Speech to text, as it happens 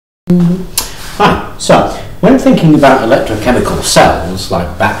Hi, so when thinking about electrochemical cells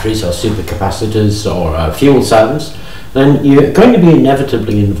like batteries or supercapacitors or fuel cells, then you're going to be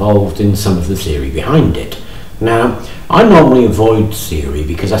inevitably involved in some of the theory behind it. Now, I normally avoid theory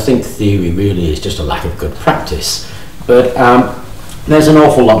because I think theory really is just a lack of good practice, but there's an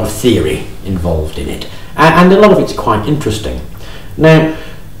awful lot of theory involved in it, and a lot of it's quite interesting. Now,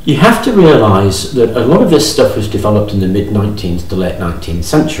 you have to realise that a lot of this stuff was developed in the mid-19th to late 19th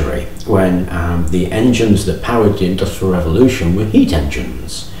century when the engines that powered the Industrial Revolution were heat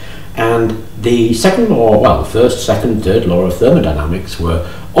engines. And the second law, well, the first, second, third law of thermodynamics were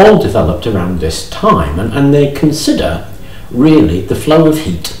all developed around this time, and they consider really the flow of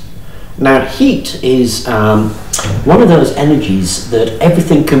heat. Now, heat is one of those energies that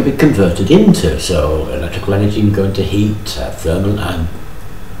everything can be converted into. So electrical energy can go into heat, thermal and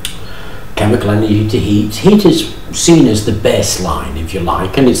chemical energy to heat. Heat is seen as the baseline, if you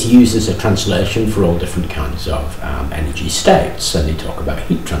like, and it's used as a translation for all different kinds of energy states, and they talk about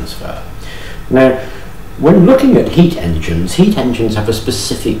heat transfer. Now, when looking at heat engines have a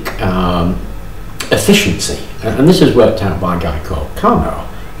specific efficiency, and this is worked out by a guy called Carnot.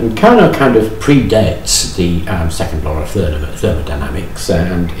 And Carnot kind of predates the second law of thermodynamics,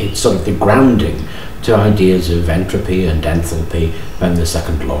 and it's sort of the grounding to ideas of entropy and enthalpy and the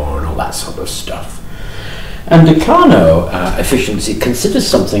second law and all that sort of stuff. And the Carnot efficiency considers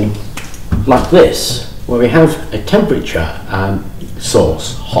something like this, where we have a temperature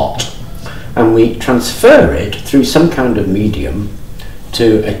source, hot, and we transfer it through some kind of medium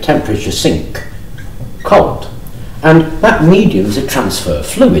to a temperature sink, cold. And that medium is a transfer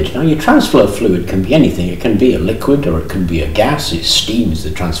fluid. Now, your transfer fluid can be anything. It can be a liquid or it can be a gas. Steam is the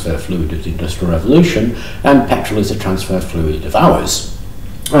transfer fluid of the Industrial Revolution, and petrol is the transfer fluid of ours.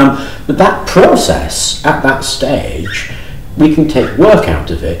 But that process, at that stage, we can take work out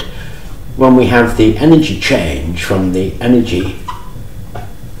of it when we have the energy change from the energy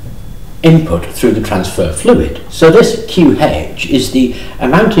input through the transfer fluid. So this QH is the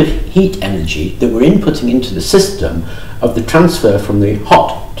amount of heat energy that we're inputting into the system of the transfer from the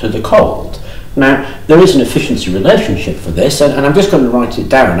hot to the cold. Now, there is an efficiency relationship for this, and I'm just going to write it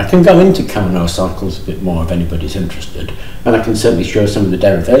down. I can go into Carnot cycles a bit more if anybody's interested, and I can certainly show some of the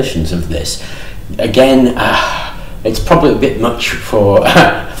derivations of this. Again, it's probably a bit much for,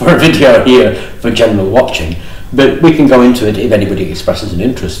 for a video here for general watching, but we can go into it if anybody expresses an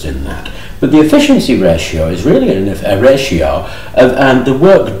interest in that. But the efficiency ratio is really a ratio of the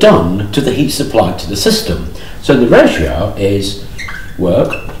work done to the heat supplied to the system. So the ratio is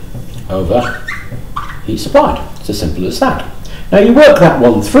work over heat supplied. It's as simple as that. Now, you work that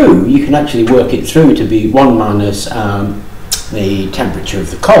one through, you can actually work it through to be 1 minus the temperature of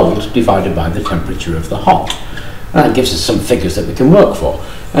the cold divided by the temperature of the hot. And that gives us some figures that we can work for.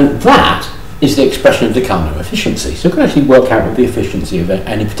 And that is the expression of the Carnot efficiency. So we can actually work out what the efficiency of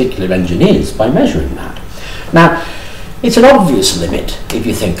any particular engine is by measuring that. Now, it's an obvious limit if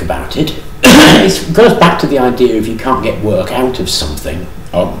you think about it. It goes back to the idea if you can't get work out of something,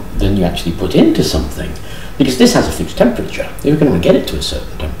 then you actually put into something, because this has a fixed temperature. We're going to get it to a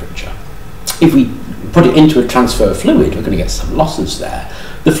certain temperature. If we put it into a transfer fluid, we're going to get some losses there.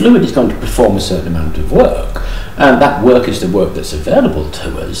 The fluid is going to perform a certain amount of work, and that work is the work that's available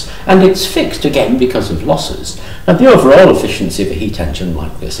to us, and it's fixed again because of losses. Now, the overall efficiency of a heat engine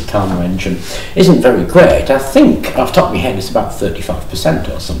like this, a Carnot engine, isn't very great. I think, off the top of my head, it's about 35%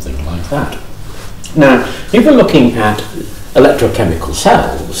 or something like that. Now, if we're looking at electrochemical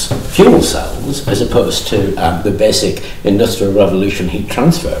cells, fuel cells, as opposed to the basic Industrial Revolution heat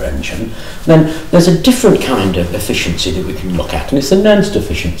transfer engine, then there's a different kind of efficiency that we can look at, and it's the Nernst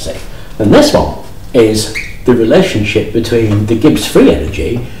efficiency. And this one is the relationship between the Gibbs free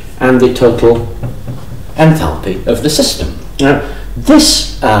energy and the total enthalpy of the system. Now,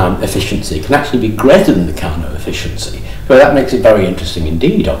 this efficiency can actually be greater than the Carnot efficiency. So that makes it very interesting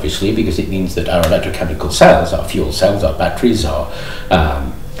indeed, obviously, because it means that our electrochemical cells, our fuel cells, our batteries, our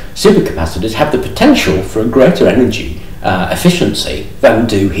supercapacitors have the potential for a greater energy efficiency than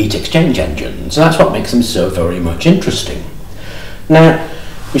do heat exchange engines. And that's what makes them so very much interesting. Now,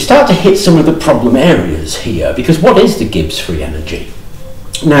 we start to hit some of the problem areas here, because what is the Gibbs free energy?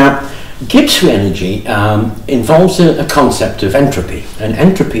 Now, Gibbs free energy involves a concept of entropy, and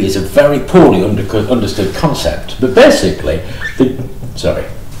entropy is a very poorly understood concept. But basically,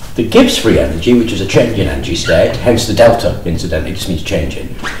 the Gibbs free energy, which is a change in energy state, hence the delta, incidentally, just means change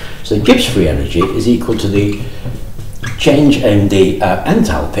in. So Gibbs free energy is equal to the change in the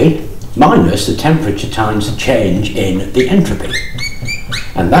enthalpy minus the temperature times the change in the entropy.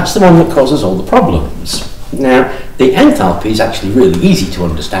 And that's the one that causes all the problems. Now, The enthalpy is actually really easy to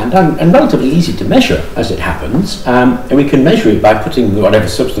understand and relatively easy to measure as it happens, and we can measure it by putting whatever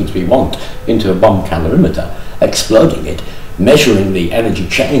substance we want into a bomb calorimeter, exploding it, measuring the energy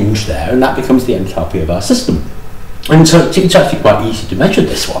change there, and that becomes the enthalpy of our system. And so it's actually quite easy to measure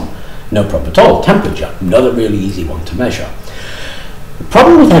this one, no problem at all. Temperature, another really easy one to measure. The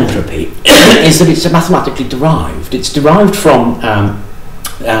problem with entropy is that it's mathematically derived. It's derived from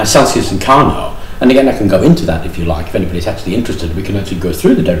Celsius and Carnot, and again I can go into that if you like. If anybody's actually interested, we can actually go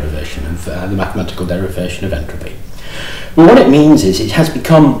through the derivation of the mathematical derivation of entropy. But what it means is it has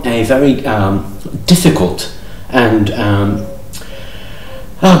become a very difficult and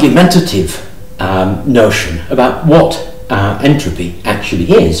argumentative notion about what entropy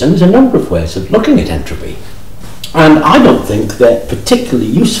actually is, and there's a number of ways of looking at entropy, and I don't think they're particularly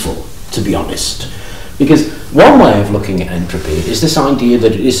useful, to be honest, because one way of looking at entropy is this idea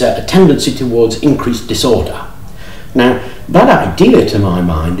that it is a tendency towards increased disorder. Now that idea to my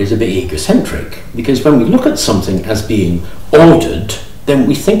mind is a bit egocentric, because when we look at something as being ordered, then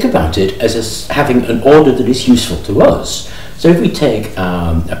we think about it as having an order that is useful to us. So if we take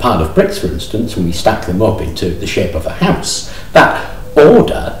a pile of bricks, for instance, and we stack them up into the shape of a house, that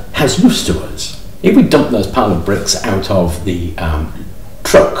order has use to us. If we dump those pile of bricks out of the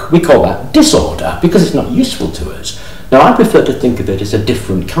truck, we call that disorder, because it's not useful to us. Now I prefer to think of it as a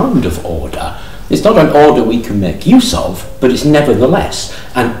different kind of order. It's not an order we can make use of, but it's nevertheless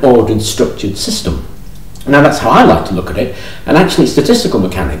an ordered, structured system. Now that's how I like to look at it, and actually statistical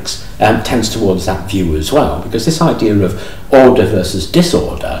mechanics tends towards that view as well, because this idea of order versus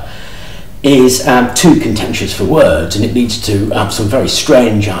disorder is too contentious for words, and it leads to some very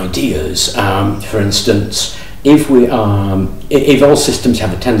strange ideas. For instance, if all systems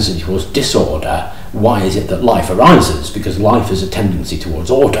have a tendency towards disorder, why is it that life arises? Because life is a tendency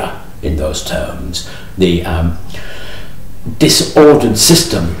towards order in those terms. The disordered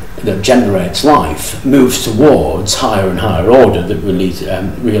system that generates life moves towards higher and higher order that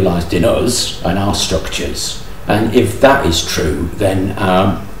realised in us and our structures. And if that is true, then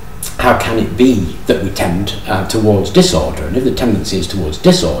how can it be that we tend towards disorder? And if the tendency is towards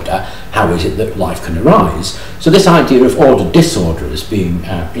disorder, how is it that life can arise? So this idea of order-disorder as being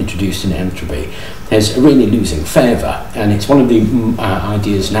introduced in entropy is really losing favour, and it's one of the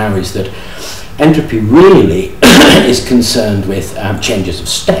ideas now is that entropy really is concerned with changes of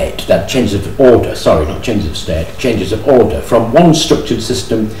state, that changes of order, sorry, not changes of state, changes of order from one structured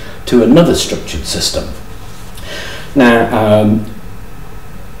system to another structured system. Now,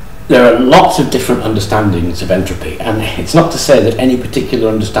 there are lots of different understandings of entropy, and it's not to say that any particular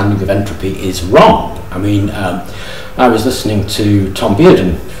understanding of entropy is wrong. I mean, I was listening to Tom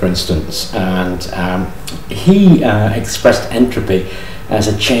Bearden, for instance, and he expressed entropy as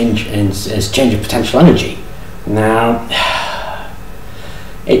a change of potential energy. Now,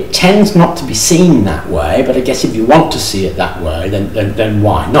 it tends not to be seen that way, but I guess if you want to see it that way, then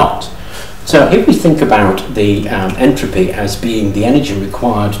why not? So if we think about the entropy as being the energy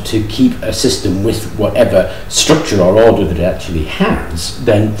required to keep a system with whatever structure or order that it actually has,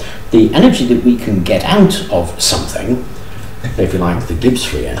 then the energy that we can get out of something, if you like the Gibbs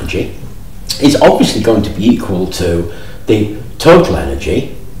free energy, is obviously going to be equal to the total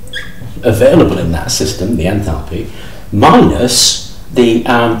energy available in that system, the enthalpy, minus the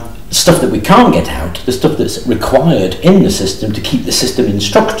stuff that we can't get out, the stuff that's required in the system to keep the system in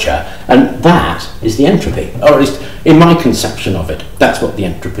structure, and that is the entropy, or at least in my conception of it, that's what the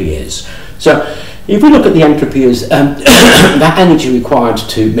entropy is. So if we look at the entropy as that energy required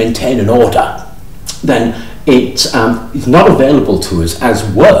to maintain an order, then it's not available to us as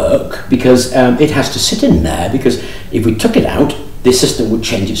work, because it has to sit in there, because if we took it out, the system would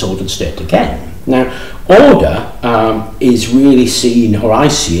change its ordered state again. Now, order is really seen, or I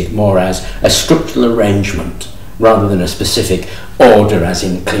see it more as a structural arrangement rather than a specific order as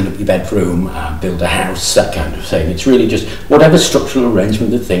in clean up your bedroom, build a house, that kind of thing. It's really just whatever structural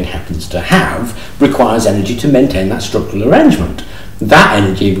arrangement the thing happens to have requires energy to maintain that structural arrangement. That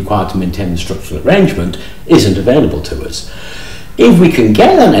energy required to maintain the structural arrangement isn't available to us. If we can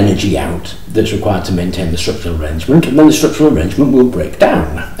get that energy out that's required to maintain the structural arrangement, then the structural arrangement will break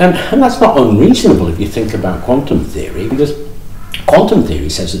down. And that's not unreasonable if you think about quantum theory, because quantum theory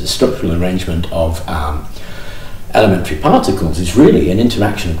says that the structural arrangement of elementary particles is really an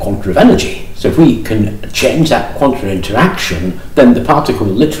interaction of quanta of energy. So if we can change that quanta interaction, then the particle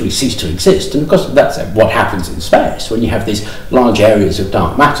will literally cease to exist. And of course that's what happens in space. When you have these large areas of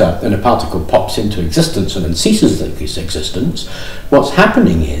dark matter and a particle pops into existence and then ceases its existence, what's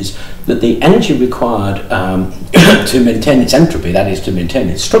happening is that the energy required to maintain its entropy, that is to maintain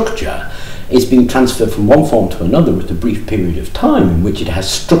its structure, is being transferred from one form to another with a brief period of time in which it has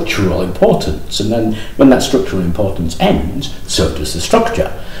structural importance, and then when that structural importance ends, so does the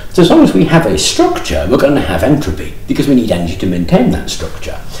structure. So as long as we have a structure, we're going to have entropy, because we need energy to maintain that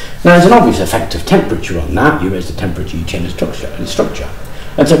structure. Now there's an obvious effect of temperature on that. You raise the temperature, you change the structure.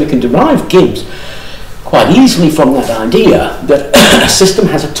 And so we can derive Gibbs quite easily from that idea that a system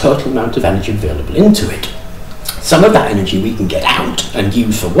has a total amount of energy available into it. Some of that energy we can get out and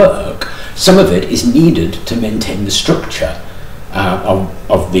use for work. Some of it is needed to maintain the structure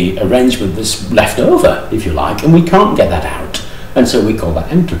of the arrangement that's left over, if you like, and we can't get that out. And so we call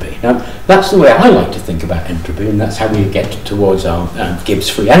that entropy. Now, that's the way I like to think about entropy, and that's how we get towards our Gibbs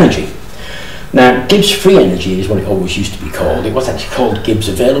free energy. Now, Gibbs free energy is what it always used to be called. It was actually called Gibbs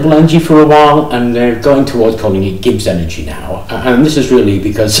available energy for a while, and they're going towards calling it Gibbs energy now. And this is really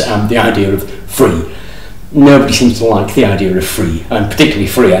because the idea of free, nobody seems to like the idea of free, and particularly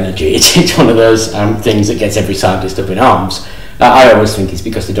free energy. It's one of those things that gets every scientist up in arms. I always think it's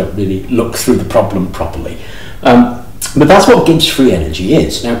because they don't really look through the problem properly. But that's what Gibbs free energy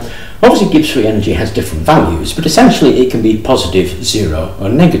is. Now, obviously Gibbs free energy has different values, but essentially it can be positive, 0, or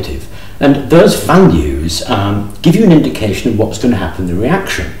negative. And those values give you an indication of what's going to happen in the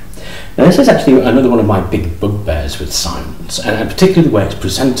reaction. Now this is actually another one of my big bugbears with science, and particularly the way it's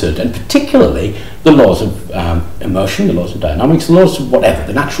presented, and particularly the laws of emotion, the laws of dynamics, the laws of whatever,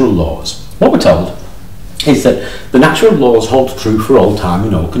 the natural laws. What we're told is that the natural laws hold true for all time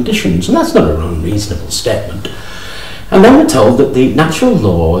in all conditions, and that's not an unreasonable statement. And then we're told that the natural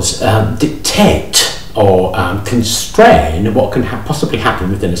laws dictate or constrain what can possibly happen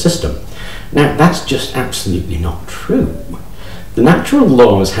within a system. Now, that's just absolutely not true. The natural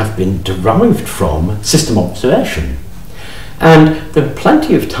laws have been derived from system observation. And there are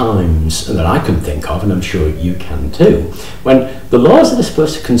plenty of times that I can think of, and I'm sure you can too, when the laws that are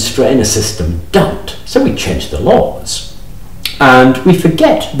supposed to constrain a system don't. So we change the laws. And we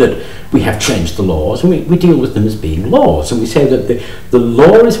forget that we have changed the laws, and we deal with them as being laws, and we say that the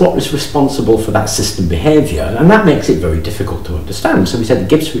law is what is responsible for that system behaviour, and that makes it very difficult to understand. So we said that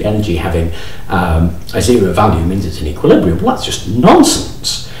Gibbs free energy having a 0 value means it's in equilibrium. Well, that's just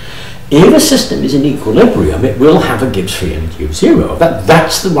nonsense. If a system is in equilibrium, it will have a Gibbs free energy of 0.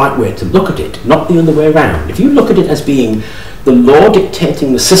 That's the right way to look at it, not the other way around. If you look at it as being the law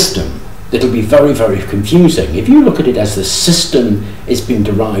dictating the system, it'll be very, very confusing. If you look at it as the system is being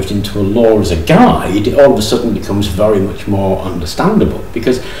derived into a law as a guide, it all of a sudden becomes very much more understandable.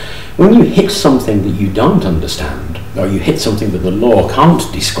 Because when you hit something that you don't understand, or you hit something that the law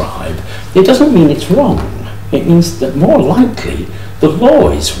can't describe, it doesn't mean it's wrong. It means that more likely the law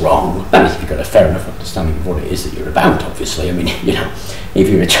is wrong. That is, if you've got a fair enough understanding of what it is that you're about, obviously. I mean, you know, if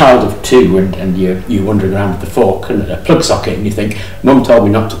you're a child of 2 and you're wandering around with a fork and a plug socket and you think, Mum told me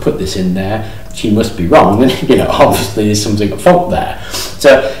not to put this in there, she must be wrong, then, you know, obviously there's something at fault there.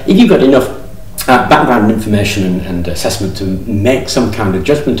 So if you've got enough background information and assessment to make some kind of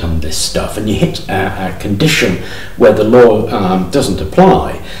judgment on this stuff, and you hit a condition where the law doesn't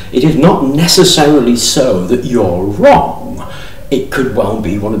apply, it is not necessarily so that you're wrong. It could well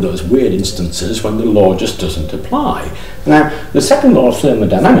be one of those weird instances when the law just doesn't apply. Now, the second law of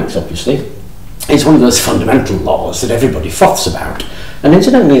thermodynamics, obviously, is one of those fundamental laws that everybody froths about. And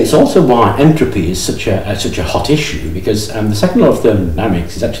incidentally, it's also why entropy is such a hot issue, because the second law of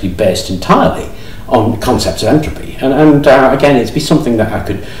thermodynamics is actually based entirely on concepts of entropy. And again, it'd be something that I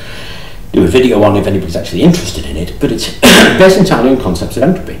could do a video on if anybody's actually interested in it, but it's based entirely on concepts of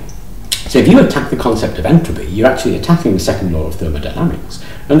entropy. So if you attack the concept of entropy, you're actually attacking the second law of thermodynamics.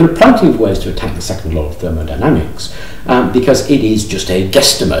 And there are plenty of ways to attack the second law of thermodynamics, because it is just a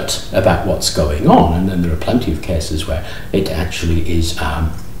guesstimate about what's going on, and then there are plenty of cases where it actually is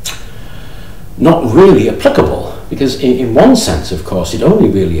not really applicable, because in one sense, of course, it only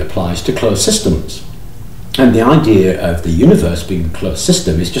really applies to closed systems. And the idea of the universe being a closed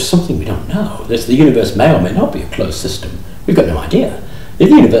system is just something we don't know. The universe may or may not be a closed system. We've got no idea. If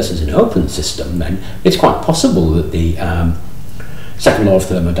the universe is an open system, then it's quite possible that the second law of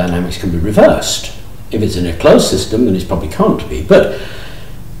thermodynamics can be reversed. If it's in a closed system, then it probably can't be. But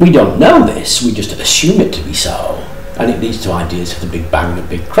we don't know this, we just assume it to be so. And it leads to ideas of the Big Bang and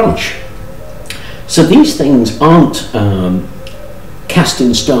the Big Crunch. So these things aren't cast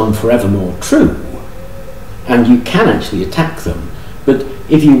in stone forevermore true. And you can actually attack them. But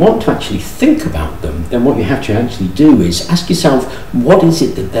if you want to actually think about them, then what you have to actually do is ask yourself, what is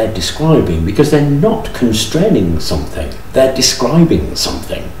it that they're describing? Because they're not constraining something, they're describing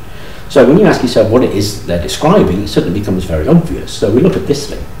something. So when you ask yourself what it is they're describing, it suddenly becomes very obvious. So we look at this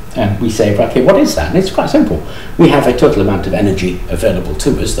thing. And we say, okay, what is that? And it's quite simple. We have a total amount of energy available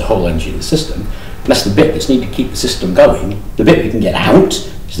to us, the whole energy in the system, plus the bit that's needed to keep the system going. The bit we can get out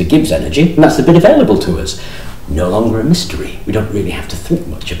is the Gibbs energy, and that's the bit available to us. No longer a mystery. We don't really have to think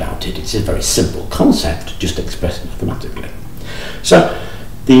much about it. It's a very simple concept, just expressed mathematically. So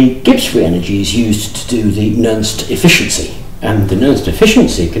the Gibbs free energy is used to do the Nernst efficiency, and the Nernst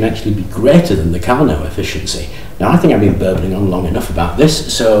efficiency can actually be greater than the Carnot efficiency. Now I think I've been burbling on long enough about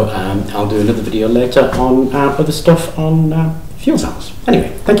this, so I'll do another video later on other stuff on fuel cells.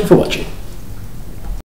 Anyway, thank you for watching.